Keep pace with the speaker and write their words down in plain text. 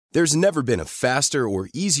There's never been a faster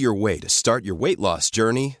or easier way to start your weight loss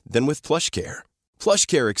journey than with PlushCare.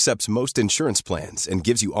 PlushCare accepts most insurance plans and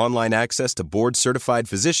gives you online access to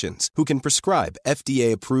board-certified physicians who can prescribe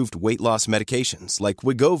FDA-approved weight loss medications like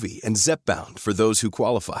Wegovy and Zepbound for those who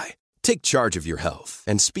qualify. Take charge of your health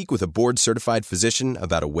and speak with a board-certified physician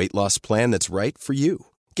about a weight loss plan that's right for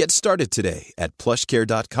you. Get started today at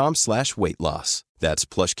plushcare.com/weightloss. That's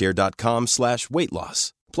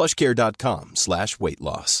plushcare.com/weightloss.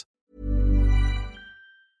 plushcare.com/weightloss.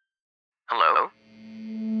 Hello?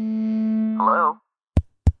 Hello?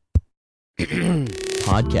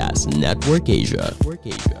 Podcast Network Asia.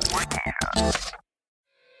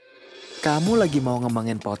 Kamu lagi mau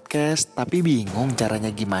ngembangin podcast tapi bingung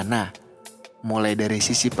caranya gimana? Mulai dari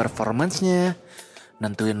sisi performance-nya,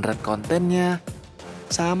 nentuin rate kontennya,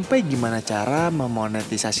 sampai gimana cara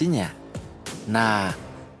memonetisasinya. Nah,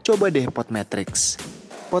 coba deh Podmetrics.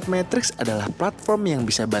 Podmetrics adalah platform yang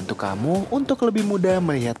bisa bantu kamu untuk lebih mudah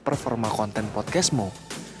melihat performa konten podcastmu.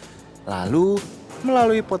 Lalu,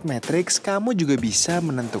 melalui Podmetrics, kamu juga bisa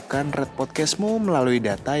menentukan rate podcastmu melalui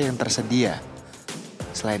data yang tersedia.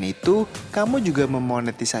 Selain itu, kamu juga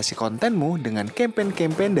memonetisasi kontenmu dengan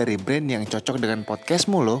campaign-campaign dari brand yang cocok dengan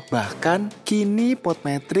podcastmu loh. Bahkan, kini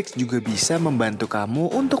Podmetrics juga bisa membantu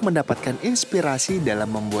kamu untuk mendapatkan inspirasi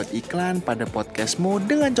dalam membuat iklan pada podcastmu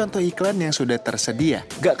dengan contoh iklan yang sudah tersedia.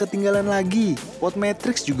 Gak ketinggalan lagi,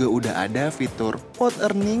 Podmetrics juga udah ada fitur Pod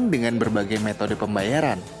Earning dengan berbagai metode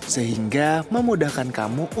pembayaran, sehingga memudahkan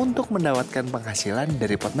kamu untuk mendapatkan penghasilan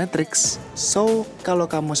dari Podmetrics. So,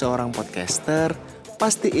 kalau kamu seorang podcaster,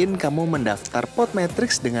 pastiin kamu mendaftar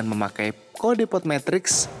Podmetrics dengan memakai kode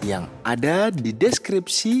Podmetrics yang ada di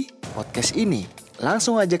deskripsi podcast ini.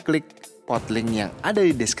 Langsung aja klik podlink yang ada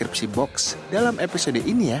di deskripsi box dalam episode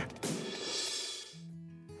ini ya.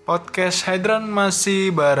 Podcast Hydran masih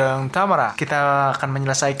bareng Tamara. Kita akan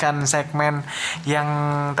menyelesaikan segmen yang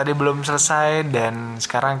tadi belum selesai dan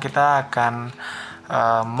sekarang kita akan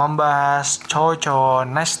membahas cowok-cowok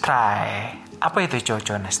nice try. Apa itu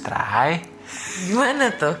cowok-cowok nice try?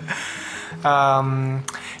 Gimana tuh?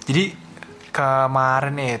 Jadi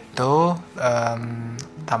kemarin itu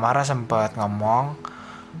Tamara sempat ngomong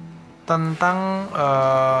tentang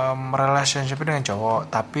relationship dengan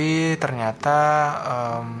cowok, tapi ternyata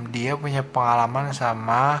dia punya pengalaman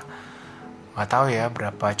sama nggak tahu ya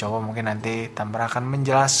berapa cowok. Mungkin nanti Tamara akan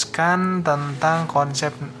menjelaskan tentang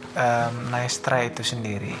konsep nice try itu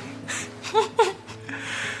sendiri.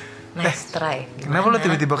 Nice try. Kenapa lo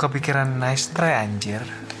tiba-tiba kepikiran nice try anjir?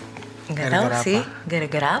 Gak tahu sih.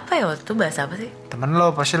 Gara-gara apa ya waktu itu, bahas apa sih? Temen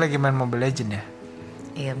lo pasti lagi main Mobile Legend ya?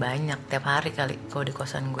 Iya banyak, tiap hari kali kalau di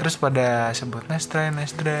kosan gue. Terus pada sebut nice try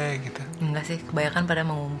gitu? Enggak sih, kebanyakan pada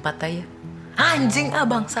mengumpat aja. Anjing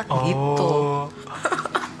bangsat gitu.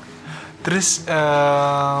 Terus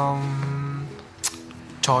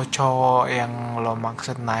cowok-cowok yang lo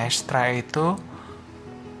maksud nice try itu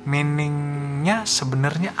meaningnya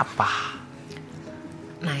sebenarnya apa?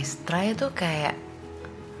 Nice try itu kayak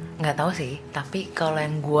nggak tahu sih, tapi kalau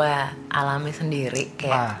yang gue alami sendiri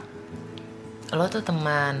kayak lo tuh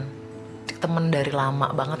teman dari lama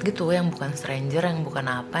banget gitu, yang bukan stranger, yang bukan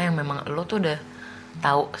apa, yang memang lo tuh udah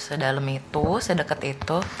tahu sedalam itu, sedekat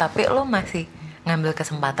itu, tapi lo masih ngambil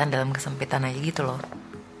kesempatan dalam kesempitan aja gitu loh.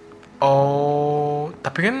 Oh,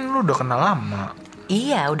 tapi kan lo udah kenal lama.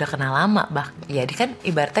 Iya, udah kenal lama, jadi kan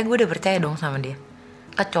ibaratnya gue udah percaya dong sama dia.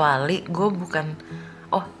 Kecuali gue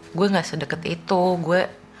gue nggak sedekat itu, gue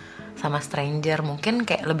sama stranger mungkin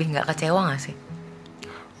kayak lebih nggak kecewa nggak sih?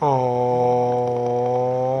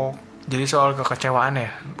 Oh, jadi soal kekecewaan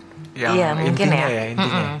ya? Yang iya mungkin intinya ya.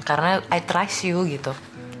 Intinya. Karena I trust you gitu,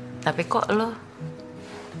 tapi kok lo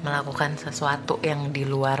melakukan sesuatu yang di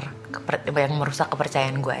luar yang merusak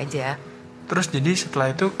kepercayaan gue aja. Terus jadi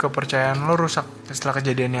setelah itu kepercayaan lo rusak setelah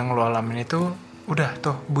kejadian yang lo alamin itu, udah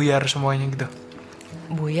tuh buyar semuanya gitu?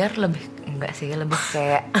 Buyar lebih enggak sih, lebih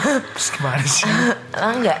kayak terus gimana sih?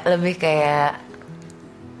 Enggak, lebih kayak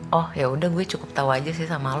ya udah gue cukup tahu aja sih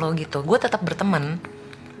sama lo gitu. Gue tetap berteman.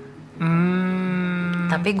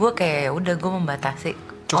 Tapi gue kayak udah gue membatasi.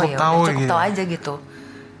 Cukup tahu cukup tahu aja gitu.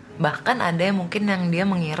 Bahkan ada yang mungkin yang dia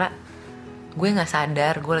mengira gue nggak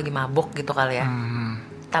sadar gue lagi mabuk gitu kali ya.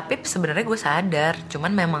 Tapi sebenarnya gue sadar,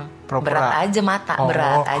 cuman memang berat aja mata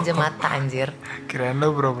anjir. Kirain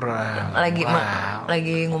lo pura-pura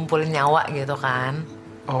lagi ngumpulin nyawa gitu kan.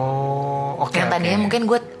 Oh, oke. Yang tadinya mungkin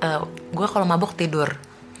gue kalau mabuk tidur.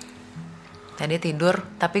 Tadi tidur,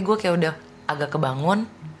 tapi gue kayak udah agak kebangun,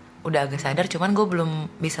 udah agak sadar, cuman gue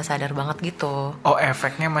belum bisa sadar banget gitu. Oh,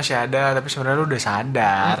 efeknya masih ada, tapi sebenarnya lu udah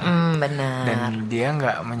sadar. Benar. Dan dia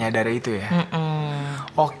nggak menyadari itu ya.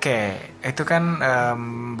 Oke, itu kan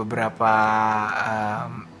beberapa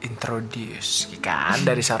introduce kan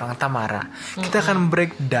dari seorang Tamara. Kita akan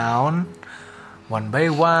breakdown one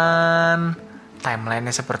by one,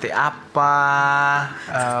 timelinenya seperti apa,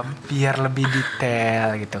 biar lebih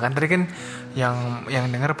detail gitu kan. Tadi kan yang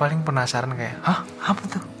denger paling penasaran kayak, hah apa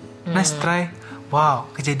tuh? Nice try.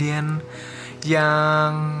 Wow, kejadian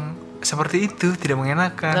yang seperti itu tidak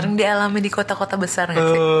mengenakan. Sering dialami di kota-kota besar nggak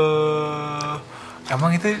sih?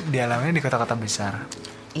 Emang itu dialami di kota-kota besar?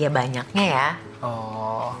 Iya banyaknya ya.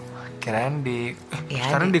 Oh, kirain Ya,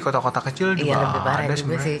 sekarang di kota-kota kecil juga iya lebih parah ada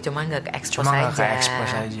juga sebenarnya. sih, cuma nggak ke-expose Cuma nggak aja.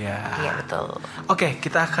 ke-expose aja. Iya betul. Oke,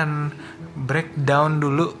 kita akan breakdown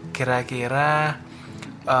dulu kira-kira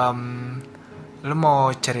lu mau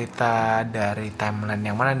cerita dari timeline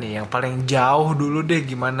yang mana nih? Yang paling jauh dulu deh,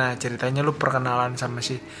 gimana ceritanya lu perkenalan sama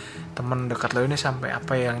si temen dekat lo ini sampai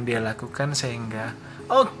apa yang dia lakukan sehingga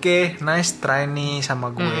oke, nice try nih sama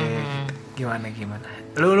gue. Gitu. Gimana?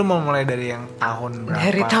 Lu mau mulai dari yang tahun berapa?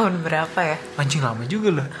 Dari tahun berapa ya? Anjing lama juga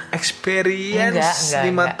loh. Experience 5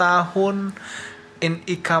 tahun in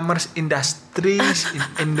e-commerce industries in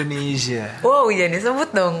Indonesia. Wow, jangan disebut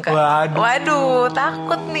dong Kak. Waduh,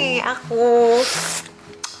 takut nih aku.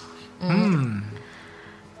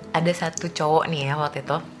 Ada satu cowok nih ya waktu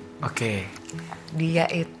itu. Oke. Dia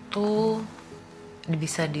itu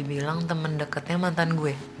bisa dibilang temen deketnya mantan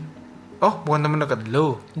gue. Oh, bukan temen dekat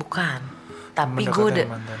lu. Bukan. Tapi Temen gue deketnya udah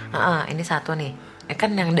mantan lu. ini satu nih.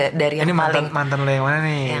 Kan yang dari yang Ini paling mantan lo yang mana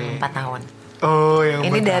nih? yang 4 tahun. Oh, yang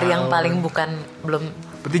Ini 4 dari yang tahun. paling belum.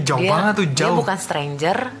 Berarti jauh banget tuh, Dia jauh. bukan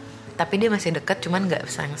stranger, tapi dia masih deket, cuman nggak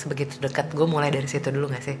yang sebegitu dekat. Gue mulai dari situ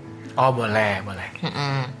dulu nggak sih? Oh, boleh.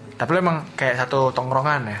 Tapi lo emang kayak satu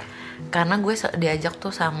tongkrongan ya? Karena gue diajak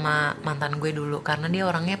tuh sama mantan gue dulu, karena dia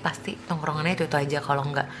orangnya pasti tongkrongannya itu aja, kalau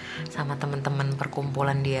nggak sama teman-teman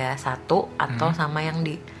perkumpulan dia satu atau sama yang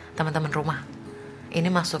di teman-teman rumah. Ini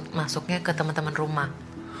masuknya ke teman-teman rumah.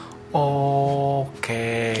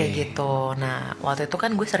 Oke. Kayak gitu. Nah, waktu itu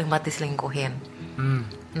kan gue sering banget diselingkuhin.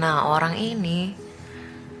 Nah, orang ini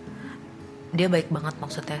dia baik banget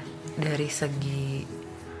maksudnya. Dari segi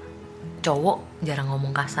cowok jarang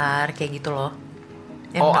ngomong kasar kayak gitu loh.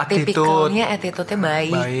 Yang tipikalnya attitude-nya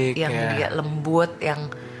baik, yang ya. dia lembut,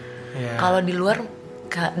 yang kalau di luar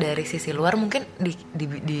dari sisi luar mungkin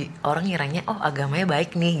di orang ngiranya oh agamanya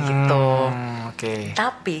baik nih gitu. Oke.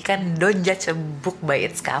 Tapi kan don't judge a book by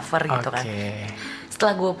its cover gitu kan.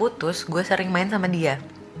 Setelah gue putus, gue sering main sama dia.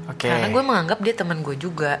 Karena gue menganggap dia teman gue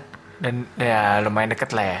juga. Dan ya lumayan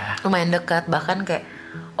deket lah ya. Lumayan dekat, bahkan kayak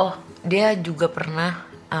oh dia juga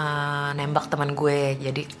pernah nembak teman gue.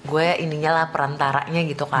 Jadi gue ininya lah perantaranya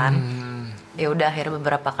gitu kan. Ya udah akhirnya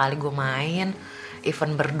beberapa kali gue main,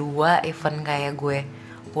 event berdua, event kayak gue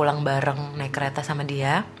pulang bareng naik kereta sama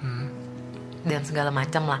dia. Dan segala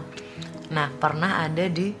macam lah. Nah, pernah ada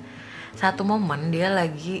di satu momen dia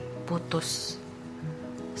lagi putus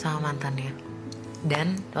sama mantannya.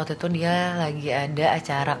 Dan waktu itu dia lagi ada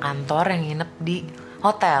acara kantor yang nginep di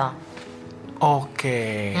hotel.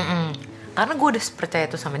 Oke. Karena gue udah percaya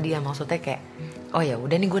itu sama dia, maksudnya kayak oh ya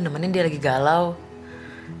udah nih gue nemenin dia lagi galau,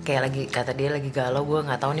 kayak lagi kata dia lagi galau, gue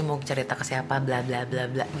nggak tahu nih mau cerita ke siapa, bla bla bla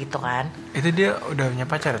bla gitu kan. Itu dia udah punya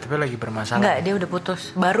pacar tapi lagi bermasalah? Nggak, dia udah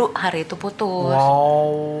putus, baru hari itu putus.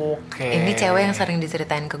 Wow, oke. Ini cewek yang sering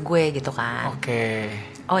diceritain ke gue gitu kan. Oke.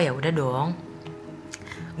 Oh ya udah dong,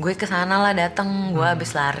 gue kesana lah, dateng gue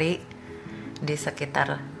abis lari di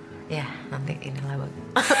sekitar ya nanti inilah bang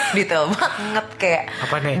detail banget kayak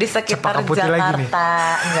apa nih? Di sekitar Cempaka Putih lagi nih? Jakarta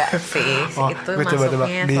enggak sih itu gue coba tebak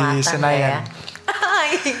masuknya di selatan Senayan. ya.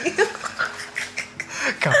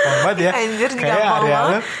 Gampang banget ya. Anjir kayak gampang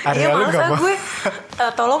banget. area Iya lu masa gampang. gue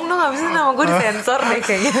tolong dong abis itu nama gue disensor deh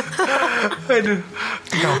kayaknya. Aduh,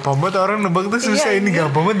 gampang banget, orang nebak tuh susah. Ini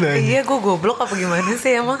gampang banget lah. Iya, gue goblok apa gimana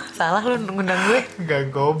sih emang? Salah lu ngundang gue. Gak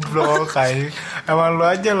goblok kayak emang lu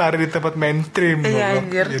aja lari di tempat mainstream. Iya, goblok.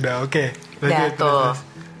 anjir. Yaudah, oke. Udah tuh,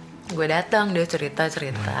 gue datang, dia cerita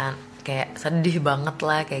kayak sedih banget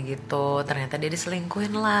lah kayak gitu. Ternyata dia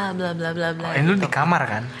diselingkuhin lah, bla bla bla bla. Ini lu gitu. di kamar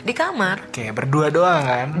kan? Di kamar. Oke, berdua doang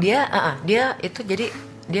kan? Dia itu jadi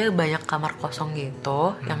dia banyak kamar kosong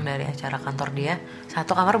gitu yang dari acara kantor dia.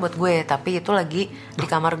 Satu kamar buat gue, tapi itu lagi di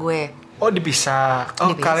kamar gue. Oh, dipisah.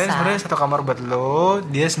 Oh, Dipisah. kalian sebenarnya satu kamar buat lo,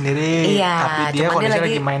 dia sendiri. Iya, tapi dia cuman kondisinya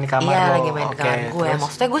lagi main di kamar iya, lo. lagi main di kamar gue. Terus?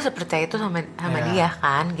 Maksudnya gue sepercaya itu sama Iya. dia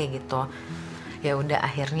kan, kayak gitu. Ya udah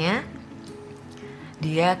akhirnya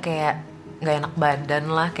dia kayak nggak enak badan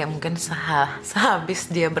lah, kayak mungkin sehabis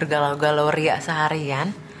dia bergalau-galau ria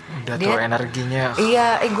seharian. Udah dia, tuh energinya.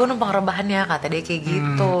 Iya, gue numpang rebahannya kata dia kayak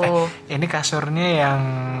gitu. Ini kasurnya yang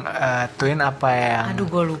twin apa yang? Aduh,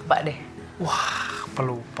 gue lupa deh. Wah,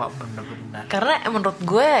 pelupa bener-bener. Karena menurut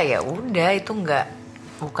gue ya udah itu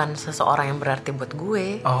bukan seseorang yang berarti buat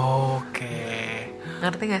gue. Oke.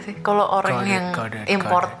 Ngerti gak sih? Kalau orang yang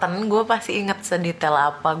important, gue pasti inget sedetail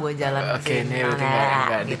apa gue jalan Oke, ini berarti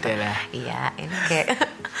gak detail ya? Iya, ini kayak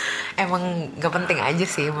emang gak penting aja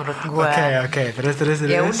sih menurut gue. Oke. Terus.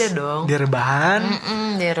 Ya udah dong. Dia rebahan.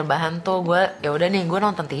 Dia rebahan tuh gue. Ya udah nih, gue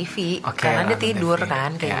nonton TV. Karena dia tidur TV.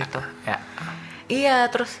 Kan kayak gitu. Ya. Iya,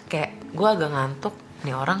 terus kayak gue agak ngantuk.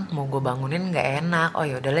 Nih orang mau gue bangunin nggak enak. Oh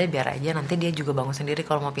ya udahlah biar aja, nanti dia juga bangun sendiri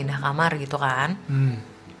kalau mau pindah kamar gitu kan.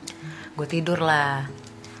 Gue tidur lah.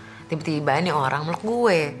 Tiba-tiba nih orang meluk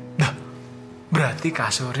gue. Berarti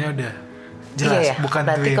kasurnya udah jelas, iya, bukan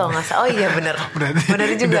berarti twin. Kalau nggak salah, oh iya bener. Bener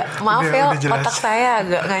juga. Maaf ya, otak saya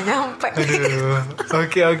agak nggak nyampe. Aduh.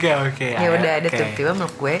 Oke. Ya udah ada tiba-tiba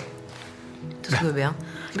meluk gue. Terus gue bilang,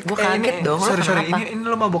 gue kaget dong. Sorry, ini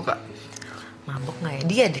lo mabok gak? Mabok nggak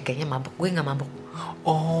ya? Dia kayaknya mabok, gue nggak mabok.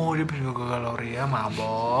 Oh, dia bisa ke Gloria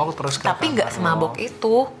mabok terus. Tapi nggak semabok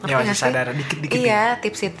itu. Ya masih sadar dikit-dikit. Iya,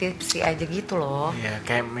 tipsi-tipsi aja gitu loh. Iya,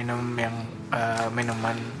 kayak minum yang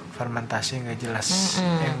minuman fermentasi nggak jelas,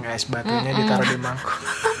 yang es batunya ditaruh di mangkuk.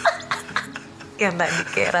 Yang tadi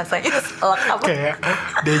kayak rasanya salak apa? Kayak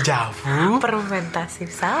dejavu. Fermentasi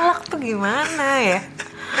salak tuh gimana ya?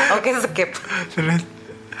 Oke, skip. Terus?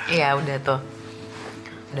 Iya udah tuh.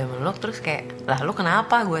 Udah meluk terus kayak, lah lu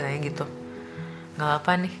kenapa? Gue tanya gitu. Gak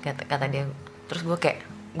apa nih kata dia. Terus gue kayak,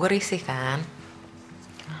 gue risih kan.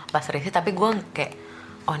 Pas risih tapi gue kayak,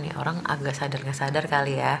 oh nih orang agak sadar gak sadar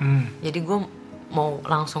kali ya. Jadi gue mau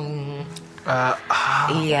langsung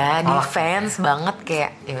iya defense banget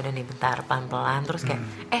kayak ya udah nih bentar pelan-pelan. Terus kayak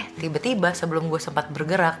tiba-tiba sebelum gue sempat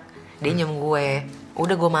bergerak dia nyem gue.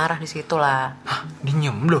 Udah gue marah di situ lah. Hah, dia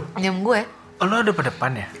nyem lo? Nyem gue. Oh, lo ada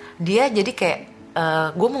depan ya? Dia jadi kayak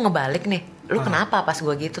gue mau ngebalik nih. Lu kenapa pas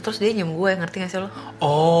gue gitu? Terus dia nyem gue, ngerti gak sih lo?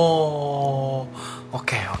 Oh,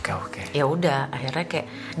 oke. Ya udah, akhirnya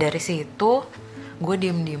kayak dari situ gue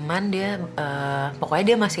diem-dieman dia, pokoknya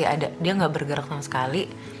dia masih ada, dia nggak bergerak sama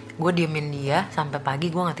sekali. Gue diemin dia sampai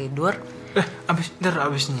pagi, gue nggak tidur.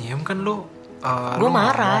 Abis nyiem kan lu? Gue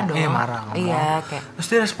marah dong. Marah. Iya kayak. Terus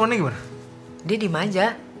dia responnya gimana? Dia diem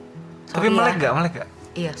aja. Tapi melek gak?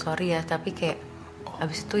 Iya sorry ya, tapi kayak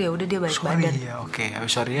abis itu ya udah dia balik sorry, badan. Ya, oke.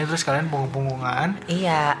 Abis sorrynya terus kalian punggung-punggungan.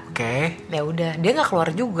 Iya. Oke. Ya udah, dia nggak keluar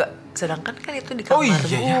juga. Sedangkan kan itu di kamar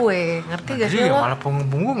gue, ngerti gak sih lo? Malah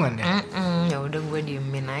punggung-punggungan ya. Ya udah gue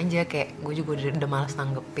diemin aja kayak gue juga udah malas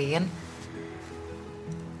nanggepin.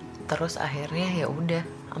 Terus akhirnya ya udah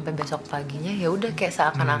sampai besok paginya ya udah kayak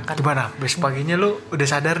seakan-akan. Gimana? Besok paginya lu udah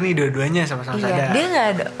sadar nih dua-duanya sama-sama sadar. Dia nggak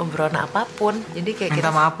ada obrolan apapun. Jadi kayak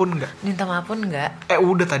minta maaf pun nggak? Minta maaf pun nggak.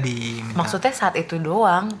 Udah tadi. Maksudnya saat itu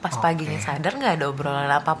doang. Pas paginya sadar nggak ada obrolan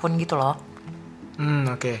apapun gitu loh.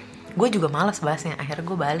 Oke. Gue juga malas bahasnya. Akhirnya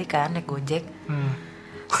gue balik kan naik Gojek.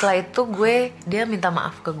 Setelah itu dia minta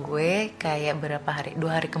maaf ke gue kayak 2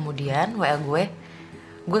 hari kemudian WA gue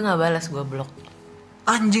nggak balas, gue blok.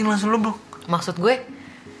 Anjing, langsung lu blok. Maksud gue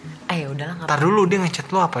ya udahlah nggak. Ntar dulu dia ngechat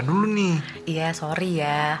lo apa dulu nih? Iya sorry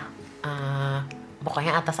ya,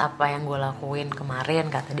 pokoknya atas apa yang gue lakuin kemarin,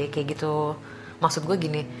 kata dia kayak gitu. Maksud gue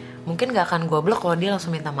gini, mungkin gak akan gue blok kalau dia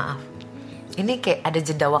langsung minta maaf. Ini kayak ada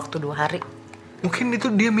jeda waktu 2 hari. Mungkin itu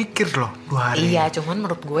dia mikir loh 2 hari. Iya, cuman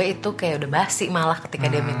menurut gue itu kayak udah basi malah ketika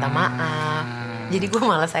dia minta maaf. Jadi gue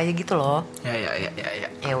malas aja gitu loh. Ya.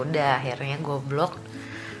 Ya udah, akhirnya gue blok.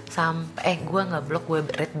 Sampai gue nggak blok, gue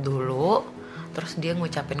read dulu. Terus dia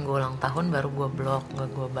ngucapin gue ulang tahun, baru gue blok. Nggak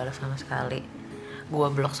gue balas sama sekali. Gue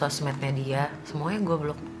blok sosmednya dia, semuanya gue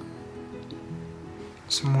blok.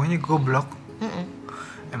 Semuanya gue blok?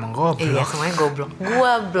 Emang gue blok? Iya, semuanya gue blok.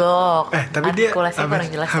 Gue blok. Tapi dia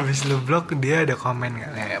habis lu blok dia ada komen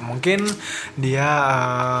gak? Ya, mungkin dia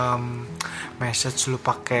message lu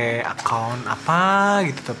pakai account apa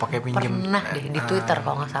gitu, tuh pakai pinjem. Pernah deh di Twitter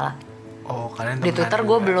kalau nggak salah. Oh, kalian di Twitter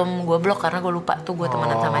gue belum gue blok karena gue lupa tuh gue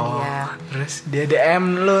temenan sama dia. Terus dia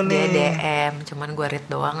DM lu nih. Dia DM, cuman gue read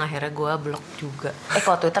doang, akhirnya gue blok juga.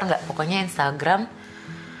 Kalau Twitter nggak, pokoknya Instagram.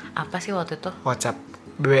 Apa sih waktu itu? WhatsApp.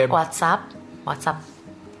 BBM. WhatsApp.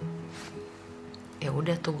 Ya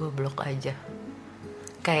udah tuh gue blok aja.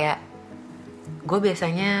 Kayak gue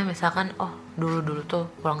biasanya misalkan dulu tuh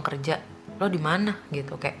pulang kerja, lo di mana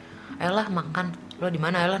gitu, kayak ayolah makan, lo di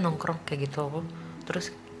mana, ayolah nongkrong kayak gitu.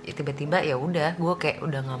 Terus tiba-tiba ya udah gue kayak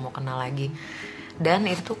udah nggak mau kenal lagi. Dan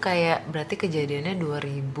itu kayak berarti kejadiannya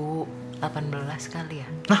 2018 kali ya.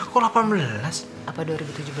 Nah, kok 18? Apa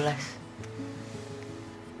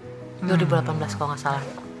 2017? 2018 kalau nggak salah.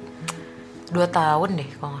 2 tahun deh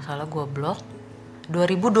kalau nggak salah gue blok.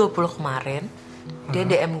 2020 kemarin dia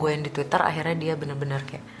DM gue yang di Twitter, akhirnya dia bener-bener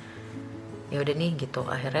kayak ya udah nih gitu.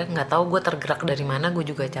 Akhirnya nggak tahu gue tergerak dari mana, gue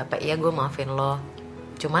juga capek. Ya gue maafin lo,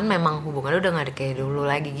 cuman memang hubungannya udah nggak kayak dulu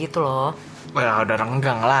lagi gitu loh. Wah, udah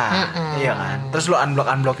renggang lah. Iya kan. Terus lu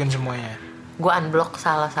unblockin semuanya. Gue unblock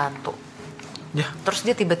salah satu. Ya. Terus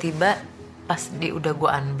dia tiba-tiba pas dia udah gue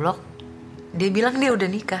unblock, dia bilang dia udah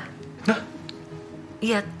nikah. Hah?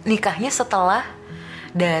 Iya, nikahnya setelah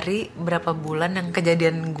dari berapa bulan yang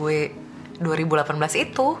kejadian gue 2018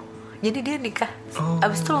 itu. Jadi dia nikah.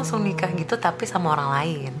 Abis itu langsung nikah gitu, tapi sama orang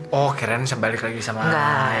lain. Oh, kirain sebalik lagi sama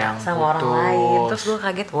Enggak, yang sama putus. orang lain. Terus gue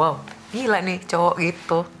kaget, wow, gila nih cowok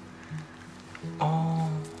gitu. Oh.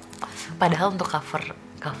 Padahal untuk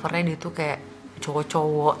covernya dia tuh kayak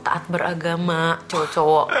cowok-cowok taat beragama,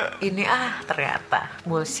 cowok-cowok ini ternyata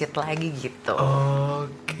bullshit lagi gitu.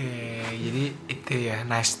 Oke, jadi itu ya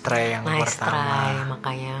nice try yang Nice pertama. try,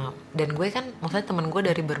 makanya. Dan gue kan, maksudnya temen gue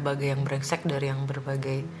dari berbagai yang brengsek, dari yang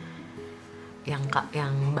berbagai yang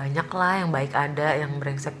banyak lah, yang baik ada, yang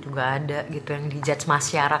brengsek juga ada gitu, yang dijudge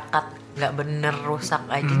masyarakat nggak bener, rusak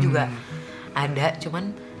aja juga ada.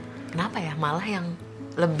 Cuman kenapa ya malah yang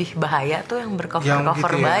lebih bahaya tuh yang bercover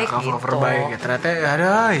gitu baik ya, gitu. cover baik ya. Ternyata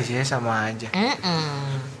ada isinya sama aja.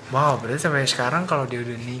 Wow, berarti sampai sekarang kalau dia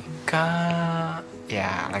udah nikah,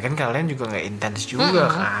 ya lagian kalian juga nggak intens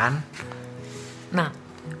juga kan? Nah,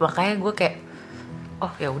 makanya gue kayak,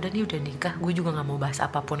 oh ya udah nih udah nikah, gue juga nggak mau bahas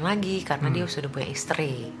apapun lagi karena dia sudah punya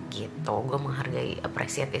istri gitu. Gue menghargai,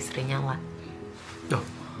 appreciate istrinya lah. Duh.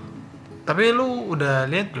 Tapi lu udah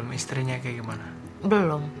lihat belum istrinya kayak gimana?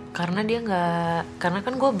 Belum, karena dia nggak, karena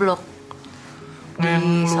kan gue blok di Yang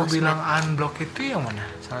lu sosmed. bilang unblock itu yang mana?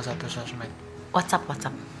 Salah satu sosmed. WhatsApp.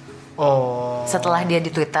 Oh. Setelah dia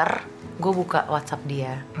di Twitter, gue buka WhatsApp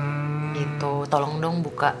dia. Gitu, tolong dong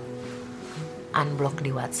buka unblock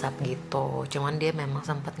di WhatsApp gitu. Cuman dia memang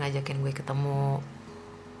sempat ngajakin gue ketemu.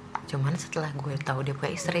 Cuman setelah gue tahu dia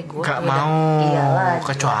punya istri, gue Gak udah, mau. iyalah,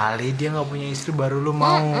 Kecuali dia gak punya istri baru lu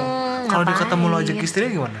mau. Kalau dia ketemu lo ajak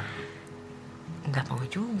istrinya gimana? nggak mau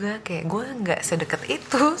juga, kayak gue nggak sedekat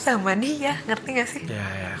itu sama dia, ngerti gak sih?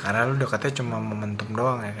 Ya, karena lu dekatnya cuma momentum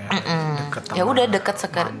doang ya, kayak deket sama Ya udah deket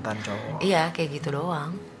sekarang. mantan cowok. Iya kayak gitu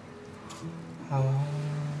doang. Oh.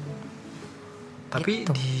 Tapi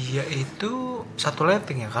Gitu. dia itu satu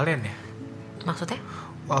letting ya kalian ya? Maksudnya?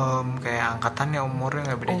 Kayak angkatannya umurnya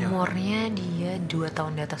nggak beda jauh. Umurnya dia 2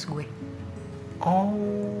 tahun di atas gue.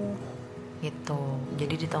 Oh. Gitu.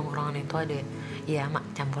 Jadi di tongkrongan itu ada ya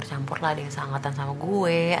campur-campur lah, ada yang seangkatan sama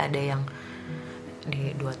gue, ada yang di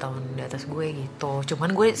 2 tahun di atas gue gitu.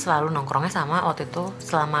 Cuman gue selalu nongkrongnya sama waktu itu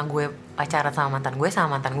selama gue pacaran sama mantan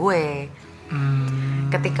gue.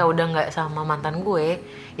 Ketika udah nggak sama mantan gue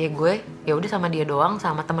ya udah sama dia doang,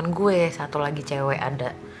 sama temen gue satu lagi cewek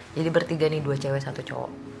ada. Jadi bertiga nih, 2 cewek 1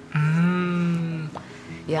 cowok.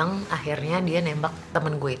 Yang akhirnya dia nembak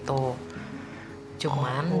temen gue itu.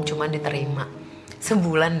 Cuman diterima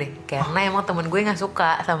sebulan deh, karena emang temen gue nggak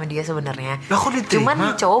suka sama dia sebenarnya. Lah kok diterima? Cuman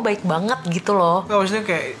nih cowok baik banget gitu loh. Nggak, maksudnya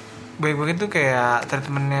kayak baik-baik itu kayak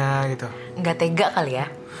treatmentnya gitu. Nggak tega kali ya.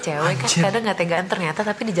 Cewek kan Anjir. kadang nggak tegaan ternyata,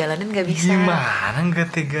 tapi dijalanin nggak bisa. Gimana nggak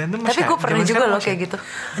tega tuh? Tapi gue pernah juga loh kayak gitu.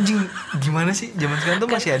 Anjing, gimana sih? Zaman sekarang tuh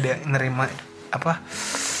masih ada nerima apa?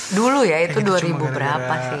 Dulu ya itu Kayak gitu 2000 cuma berapa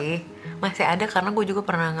gara-gara- sih? Masih ada karena gue juga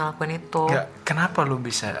pernah ngelakuin itu. Nggak, kenapa lu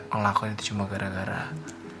bisa ngelakuin itu cuma gara-gara?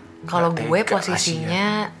 Kalau nggak gue tega, posisinya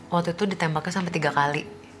waktu itu ditembaknya sampai 3 kali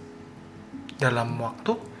dalam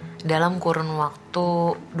waktu? dalam kurun waktu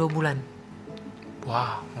 2 bulan.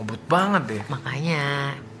 Wah, ngebut banget deh.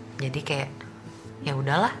 Makanya jadi kayak ya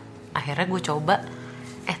udahlah, akhirnya gue coba,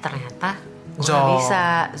 ternyata gue nggak Zong. bisa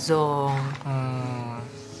zong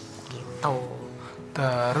gitu.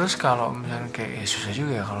 Terus kalau misalnya kayak susah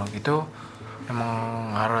juga ya kalau gitu,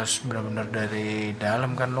 emang harus benar-benar dari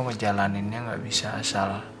dalam kan, lu ngejalaninnya nggak bisa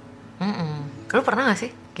asal. Lu pernah gak sih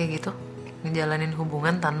kayak gitu ngejalanin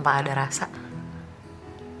hubungan tanpa ada rasa?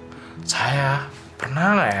 Saya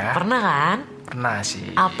pernah lah ya. Pernah kan? Pernah sih.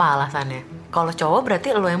 Apa alasannya? Kalau cowok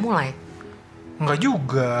berarti lu yang mulai? Enggak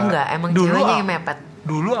juga. Enggak, emang ceweknya yang mepet.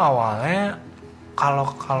 Dulu awalnya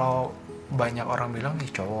kalau banyak orang bilang nih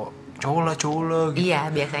cowok lah gitu. Iya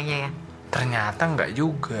biasanya ya. Ternyata enggak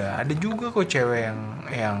juga. Ada juga kok cewek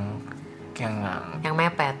yang Yang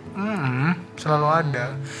mepet. selalu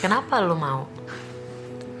ada. Kenapa lu mau?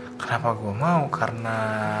 Kenapa gue mau?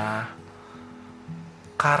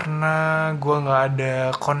 Karena gue nggak ada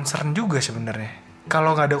concern juga sebenarnya.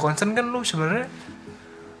 Kalau nggak ada concern kan lu sebenarnya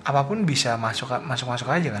apapun bisa masuk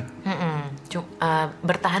aja kan.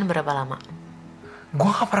 Bertahan berapa lama? Gue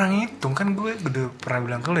gak pernah ngitung, kan gue udah pernah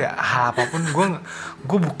bilang ke lu ya, hal apapun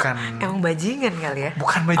gue bukan. Emang bajingan kali ya?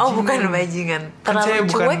 Bukan bajingan. Oh bukan bajingan. Kan saya Terlalu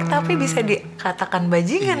bukan- cuek tapi bisa dikatakan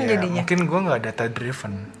bajingan Iya, jadinya. mungkin gue gak data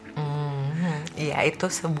driven. Iya itu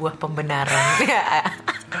sebuah pembenaran.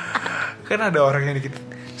 Kan ada orang yang dikit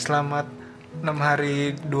selamat 6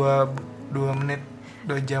 hari 2 menit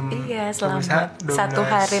 2 jam. Iya, dua selamat 12 1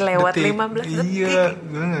 hari lewat detik. 15 detik. Iya,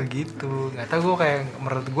 gue gak gitu. Gak tau, gue kayak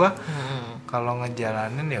menurut gue kalau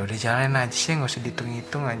ngejalanin ya udah jalanin aja sih, gak usah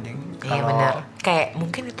dihitung-hitung anjing. Iya Kalau- benar. Kayak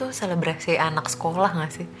mungkin itu selebrasi anak sekolah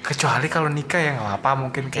gak sih? Kecuali kalau nikah ya nggak apa,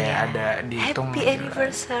 mungkin kayak Iya. ada dihitung Happy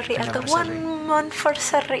anniversary atau anniversary. 1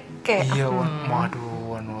 monthsary kayak. Iya,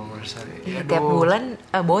 waduh, anniversary. Iya, Aduh. tiap bulan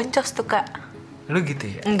boncos tuh kak. Lu gitu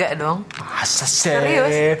ya? Enggak dong. Masa sih?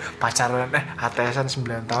 Serius? Pacaran HTSan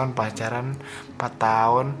 9 tahun, pacaran 4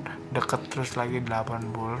 tahun, deket terus lagi 8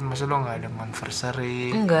 bulan. Masa lu gak ada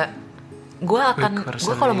anniversary? Enggak. Gue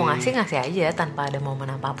Anniversary. kalau mau ngasih aja tanpa ada momen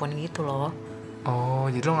apapun gitu loh. Oh,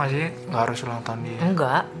 jadi lu ngasih gak harus ulang tahun dia?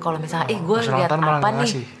 Enggak. Kalau misalnya gue Pas ulang lihat tahun malah apa nggak nih.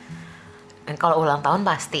 ngasih? Kalau ulang tahun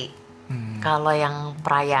pasti. Kalau yang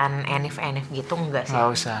perayaan enif gitu enggak sih. Gak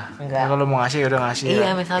usah. Enggak. Ya, kalau mau ngasih udah ngasih ya. Iya,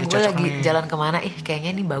 misalnya gue cocok lagi nih. jalan kemana, kayaknya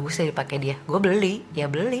ini bagus deh dipakai dia. Gue beli, ya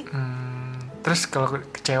beli. Terus kalau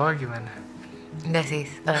kecewa gimana? Enggak sih,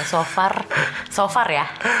 so far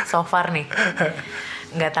nih,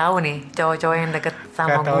 nggak tahu nih cowok-cowok yang deket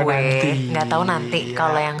sama Nggak tahu gue, nanti. nggak tahu nanti. Iya.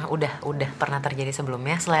 Kalau yang udah pernah terjadi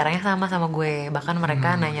sebelumnya, seleranya sama gue, bahkan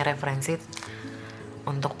mereka nanya referensi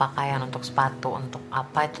untuk pakaian, untuk sepatu, untuk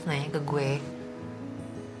apa itu nanya ke gue.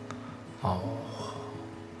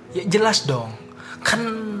 Ya jelas dong. Kan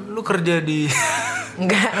lu kerja di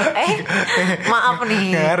Enggak, maaf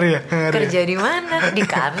nih, Ngeri ya. kerja di mana? Di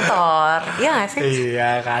kantor, ya nggak sih?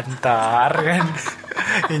 Iya, kantor kan.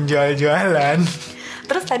 Yang jual-jualan.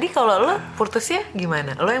 Terus tadi kalau lo putusnya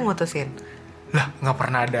gimana? Lo yang mutusin? Lah, nggak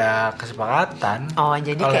pernah ada kesepakatan. Oh,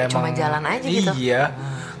 jadi Kalau kayak cuma jalan aja gitu? Iya.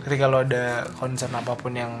 Ketika lo ada concern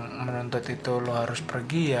apapun yang menuntut itu lo harus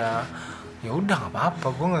pergi, ya udah nggak apa-apa.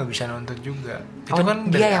 Gue nggak bisa nuntut juga. Itu Oh, kan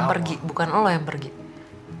dia dari yang awal. pergi, bukan lo yang pergi.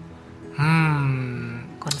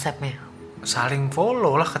 Konsepnya. Saling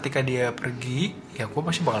follow lah. Ketika dia pergi, ya gue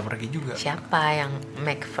pasti bakal pergi juga. Siapa yang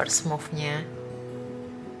make first move-nya?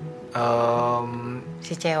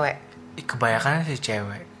 Si cewek. Kebanyakan si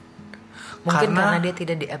cewek. Mungkin karena dia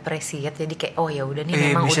tidak di-appreciate, jadi kayak oh ya udah nih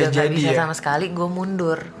memang bisa udah gak jadi bisa ya. sama sekali, gue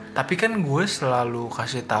mundur. Tapi kan gue selalu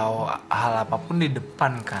kasih tahu hal apapun di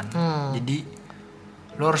depan kan. Jadi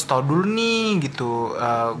lo harus tahu dulu nih gitu.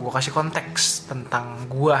 Gue kasih konteks tentang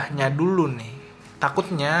guanya dulu nih.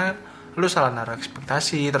 Takutnya lo salah naruh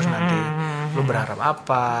ekspektasi, terus nanti lo berharap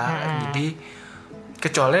apa. Jadi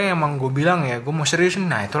kecuali emang gue bilang ya gue mau serius,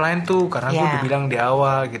 nah itu lain tuh, karena gue Yeah. udah bilang di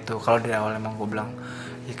awal gitu. Kalau dari awal emang gue bilang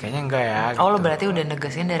ya kayaknya enggak ya. Oh lo gitu. berarti udah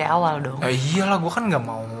negesin dari awal dong. Iyalah, gue kan nggak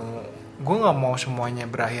mau semuanya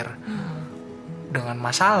berakhir dengan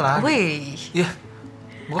masalah. Wih, Ya,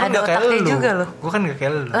 gue kan Ada nggak kayak otaknya lu. juga lo. Gue kan nggak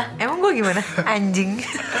kayak lu. lah emang gue gimana? Anjing.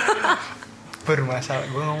 Bermasalah,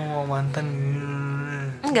 gue nggak mau mantan.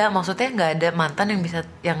 Enggak, maksudnya nggak ada mantan yang bisa,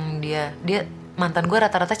 yang dia mantan gue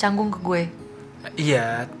rata-rata canggung ke gue.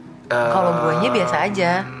 Iya. Kalau guanya biasa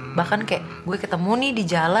aja, bahkan kayak gue ketemu nih di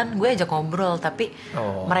jalan, gue ajak ngobrol, tapi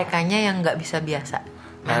merekanya yang nggak bisa biasa.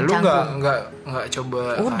 Nah, yang lu canggung. nggak coba.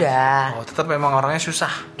 Udah. Oh, tetap memang orangnya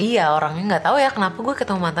susah. Iya, orangnya nggak tahu ya kenapa gue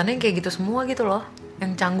ketemu mantannya yang kayak gitu semua gitu loh.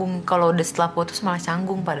 Yang canggung, kalau udah setelah putus malah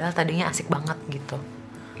canggung, padahal tadinya asik banget gitu.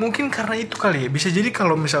 Mungkin karena itu kali ya. Bisa jadi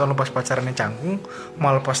kalau misalkan lu pas pacarannya canggung,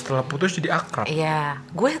 malah pas setelah putus jadi akrab. Iya,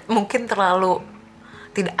 gue mungkin terlalu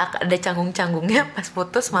tidak ada canggung-canggungnya, pas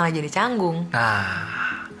putus malah jadi canggung. Nah,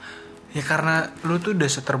 ya karena lu tuh udah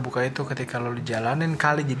seterbuka itu ketika lu dijalanin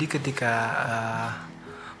kali. Jadi ketika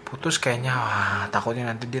putus kayaknya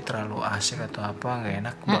takutnya nanti dia terlalu asik atau apa, nggak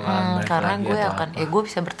enak bakalan balik Karena lagi gue atau akan, apa. gue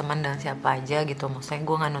bisa berteman dengan siapa aja gitu. Maksudnya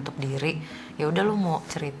gue nggak nutup diri. Ya udah lu mau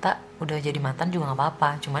cerita, udah jadi mantan juga nggak apa-apa.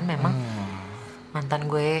 Cuman memang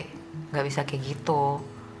mantan gue nggak bisa kayak gitu.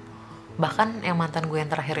 Bahkan yang mantan gue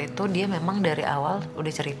yang terakhir itu, dia memang dari awal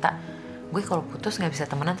udah cerita, gue kalau putus nggak bisa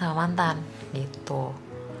temenan sama mantan gitu.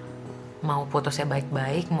 Mau putusnya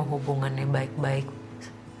baik-baik, mau hubungannya baik-baik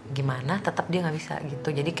gimana, tetap dia nggak bisa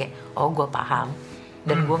gitu. Jadi kayak oh gue paham,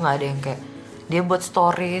 dan gue nggak ada yang kayak dia buat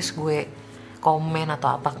stories gue komen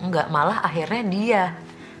atau apa, enggak. Malah akhirnya dia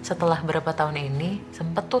setelah berapa tahun ini,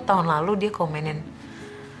 sempet tuh tahun lalu dia komenin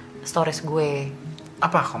stories gue,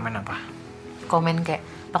 Apa komen apa? komen kayak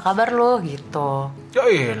apa kabar lo gitu.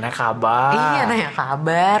 Yoi, naik kabar. Iya, nanya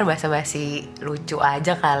kabar, basa-basi lucu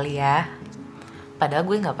aja kali ya. Padahal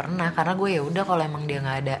gue nggak pernah, karena gue ya udah kalau emang dia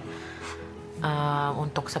nggak ada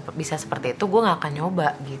untuk bisa seperti itu, gue nggak akan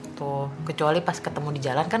nyoba gitu. Kecuali pas ketemu di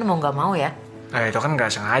jalan kan mau nggak mau ya. Nah itu kan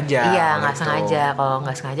nggak sengaja. Iya nggak sengaja. Kalau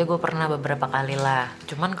nggak sengaja gue pernah beberapa kali lah.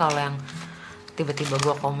 Cuman kalau yang tiba-tiba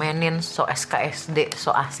gue komenin so SKSD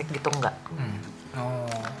so asik gitu nggak. Oh.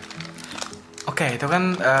 Oke, itu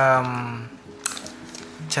kan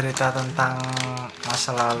cerita tentang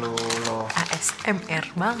masa lalu lo. ASMR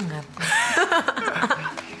banget.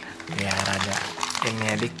 Ya rada ini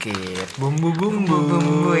ya dikit bumbu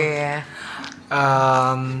ya.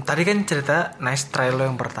 Tadi kan cerita nice try lo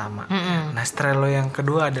yang pertama. Nice try lo yang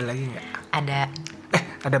kedua ada lagi nggak? Ada.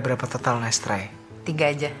 Ada berapa total nice try?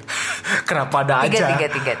 3 aja. Kenapa ada aja?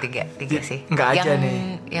 Tiga sih. Nggak aja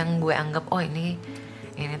nih. Yang gue anggap ini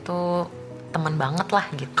tuh teman banget lah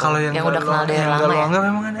gitu. Kalau yang udah kenal dari lama ya. Anggap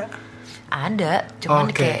memang ada? Ada, cuman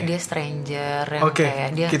kayak dia stranger yang kayak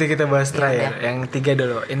dia. Kita bahas try ya. Yang 3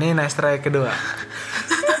 dulu. Ini nice try kedua.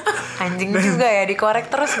 Anjing juga ya, dikorek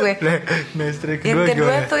terus gue. Nice try kedua. Yang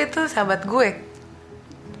kedua gimana? tuh itu sahabat gue.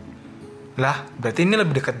 Lah, berarti ini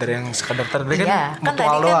lebih dekat dari yang sekedar tadi kan Iya, kan mutual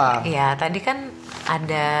tadi doang. kan, iya tadi kan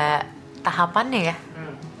ada tahapannya ya.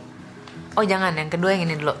 Oh jangan, yang kedua yang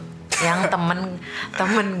ini dulu. Yang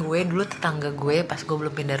temen gue dulu tetangga gue pas gue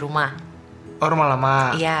belum pindah rumah. Oh rumah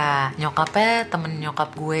lama. Iya, nyokapnya temen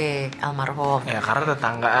nyokap gue almarhum. Ya karena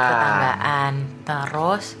tetanggaan.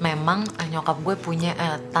 Terus memang nyokap gue punya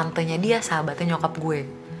tantenya dia sahabatnya nyokap gue.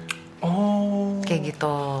 Oh. Kayak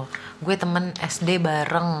gitu. Gue temen SD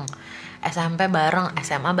bareng, SMP bareng,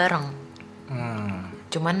 SMA bareng.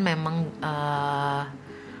 Cuman memang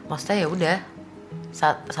maksudnya ya udah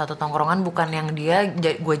satu tongkrongan, bukan yang dia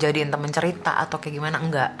gue jadiin temen cerita atau kayak gimana,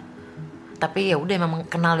 enggak. Tapi ya udah memang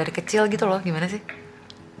kenal dari kecil gitu loh, gimana sih?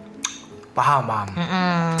 Paham.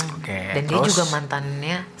 Oke. Dan terus? dia juga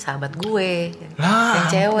mantannya sahabat gue, Lah, yang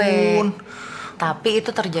cewek. ampun. Tapi itu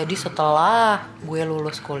terjadi setelah gue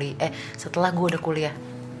lulus kuliah, setelah gue udah kuliah.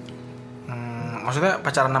 Maksudnya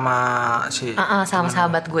pacaran sama si Sama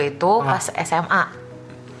sahabat gue itu pas SMA.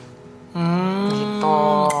 Gitu.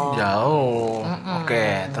 Jauh.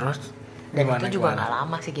 Oke, terus Dan gimana? itu juga nggak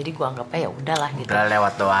lama sih, jadi gue anggapnya ya udahlah gitu. Udah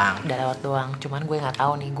lewat doang. Udah lewat doang. Cuman gue nggak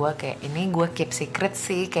tahu nih, gue kayak ini gue keep secret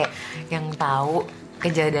sih, kayak yang tahu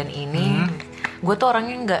kejadian ini. Gue tuh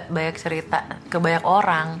orangnya nggak banyak cerita ke banyak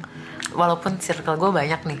orang, walaupun circle gue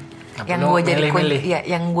banyak nih. Tapi Yang lo gue jadi milih-milih.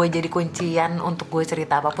 yang gue jadi kuncian untuk gue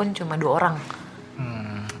cerita apapun cuma 2 orang.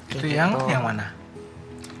 Itu Kayak gitu. yang mana?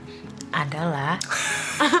 Adalah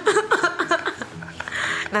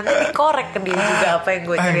nanti dikorek ke dia juga apa yang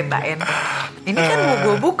gue ceritain. Ini kan mau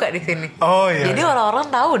gue buka di sini. Oh, iya. Jadi orang-orang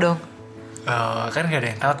tahu dong. Kan gak ada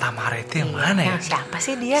yang tahu Tamara itu yang mana ya? Siapa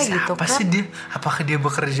sih dia gitu Siapa kan? sih dia? Apakah dia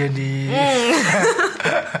bekerja di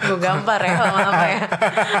Gue gampar ya lama-lama ya.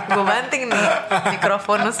 Gue banting nih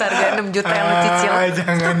mikrofon harga 6 juta yang lu cicil.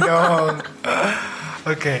 Jangan dong.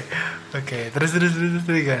 Oke. Terus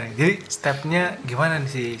gimana? Jadi stepnya gimana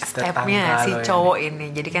nih si Stepnya si cowok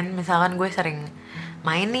ini. Jadi kan misalkan gue sering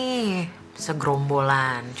main nih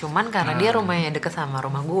segerombolan. Cuman karena dia rumahnya deket sama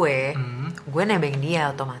rumah gue nebeng dia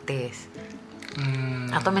otomatis.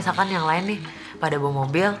 Atau misalkan yang lain nih pada bawa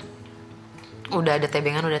mobil, udah ada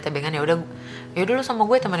tebengan ya udah lu sama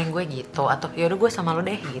gue temenin gue gitu, atau ya udah gue sama lu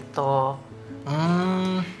deh gitu.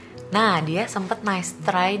 Nah dia sempet nice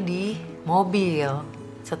try di mobil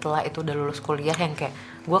setelah itu udah lulus kuliah, yang kayak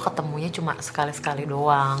gue ketemunya cuma sekali-sekali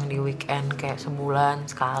doang di weekend, kayak sebulan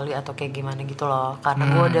sekali atau kayak gimana gitu loh, karena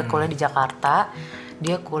gue udah kuliah di Jakarta,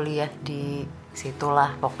 dia kuliah di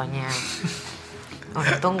situlah pokoknya.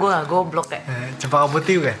 Untung gue gak goblok ya. Cempaka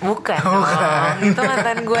Putih kan? Bukan dong, itu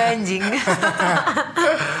mantan gue anjing.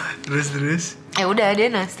 Terus Ya udah dia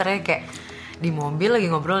nastre kayak di mobil lagi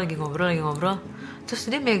ngobrol. Terus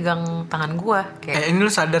dia megang tangan gue kayak ini lu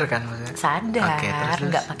sadar kan maksudnya? sadar, Oke, terus.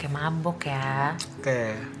 nggak pakai mabok ya. Oke.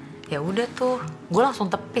 Ya udah tuh, gue langsung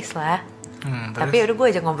tepis lah. Terus? Tapi udah gue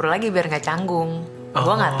ajak ngobrol lagi biar nggak canggung.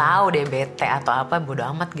 Gue nggak tahu deh bete atau apa, bodo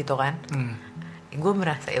amat gitu kan. Gue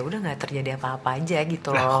merasa ya udah nggak terjadi apa-apa aja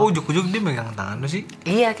gitu Lah, loh. kok ujuk-ujuk dia megang tangan lu sih?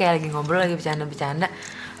 Iya, kayak lagi ngobrol, lagi bercanda.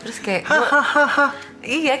 Terus kayak gue,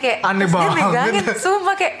 iya kayak Aneh terus banget. dia megangin,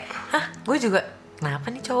 sumpah kayak, gue juga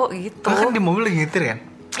kenapa nih cowok gitu. Lu kan di mobil lagi nyetir kan?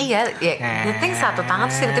 Iya, ya nyeting satu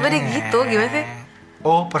tangan terus tiba-tiba dia gitu, gimana sih?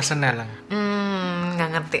 Oh, personal. Nggak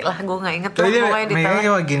ngerti lah, gue nggak inget lah Tapi dia pokoknya detailnya.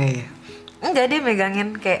 megangnya kayak gini. Enggak, dia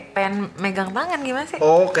megangin kayak pengen megang tangan gimana sih?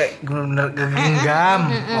 Oh, kayak bener-bener genggam.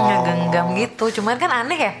 Genggam gitu, cuman kan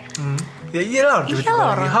aneh ya. Ya iyalah, Iya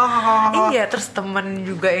loh orang. Iya, terus temen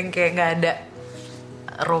juga yang kayak nggak ada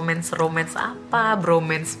romance apa,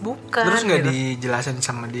 bromance bukan. Terus nggak gitu. dijelasin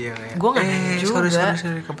sama dia kayak? Gue nggak nanya juga.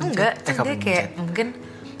 Sorry, kepencet. Enggak, terus dia kayak mungkin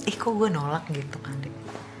kok gue nolak gitu kan deh.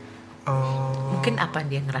 Mungkin apa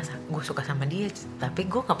dia ngerasa gue suka sama dia, tapi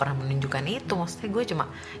gue nggak pernah menunjukkan itu. Maksudnya gue cuma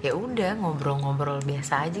ya udah ngobrol-ngobrol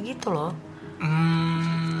biasa aja gitu loh.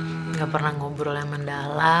 Nggak pernah ngobrol yang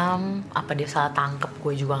mendalam. Apa dia salah tangkep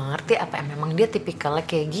gue juga gak ngerti. Apa memang dia tipikalnya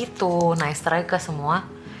kayak gitu, nice try ke semua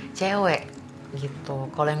cewek gitu.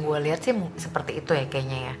 Kalau yang gue lihat sih seperti itu ya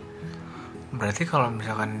kayaknya ya. Berarti kalau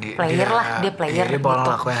misalkan dia player dia bakal gitu.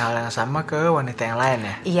 ngelakuin hal yang sama ke wanita yang lain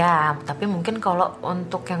ya? Iya, tapi mungkin kalau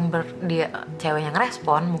untuk yang dia cewek yang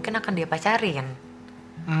ngerespon mungkin akan dia pacarin.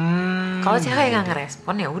 Kalau cewek yang nggak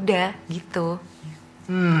ngerespon ya udah gitu.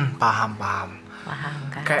 Paham kan?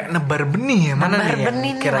 Kayak nebar benih ya, mana nebar nih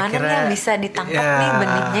benih nih, kira-kira mana nih yang bisa ditangkap nih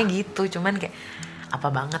benihnya gitu. Cuman kayak apa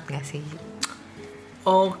banget nggak sih?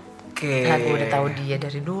 Oke. Lah gue udah tahu dia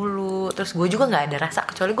dari dulu. Terus gue juga nggak ada rasa,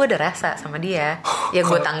 kecuali gue ada rasa sama dia. Ya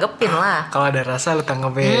gue tanggepin lah. Kalau ada rasa lu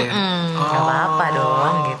tanggepin. Gak apa-apa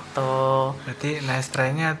dong gitu. Berarti nice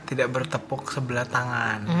try-nya tidak bertepuk sebelah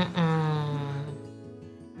tangan.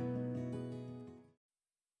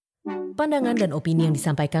 Pandangan dan opini yang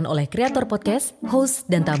disampaikan oleh kreator podcast, host,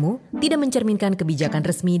 dan tamu tidak mencerminkan kebijakan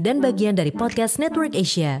resmi dan bagian dari Podcast Network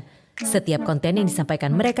Asia. Setiap konten yang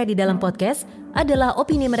disampaikan mereka di dalam podcast adalah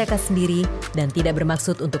opini mereka sendiri dan tidak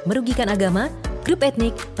bermaksud untuk merugikan agama, grup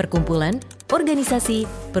etnik, perkumpulan, organisasi,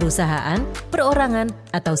 perusahaan, perorangan,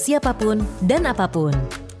 atau siapapun dan apapun.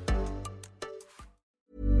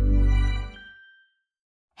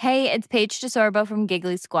 Hey, it's Paige DeSorbo from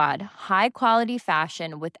Giggly Squad. High quality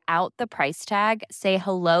fashion without the price tag. Say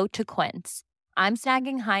hello to Quince. I'm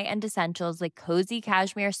snagging high-end essentials like cozy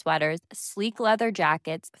cashmere sweaters, sleek leather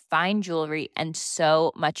jackets, fine jewelry, and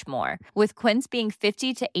so much more. With Quince being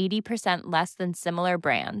 50 to 80% less than similar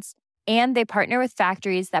brands. And they partner with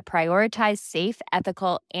factories that prioritize safe,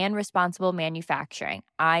 ethical, and responsible manufacturing.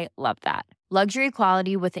 I love that. Luxury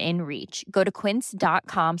quality within reach. Go to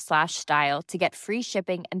quince.com/style to get free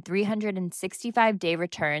shipping and 365-day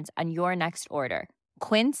returns on your next order.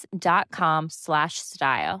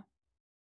 Quince.com/style.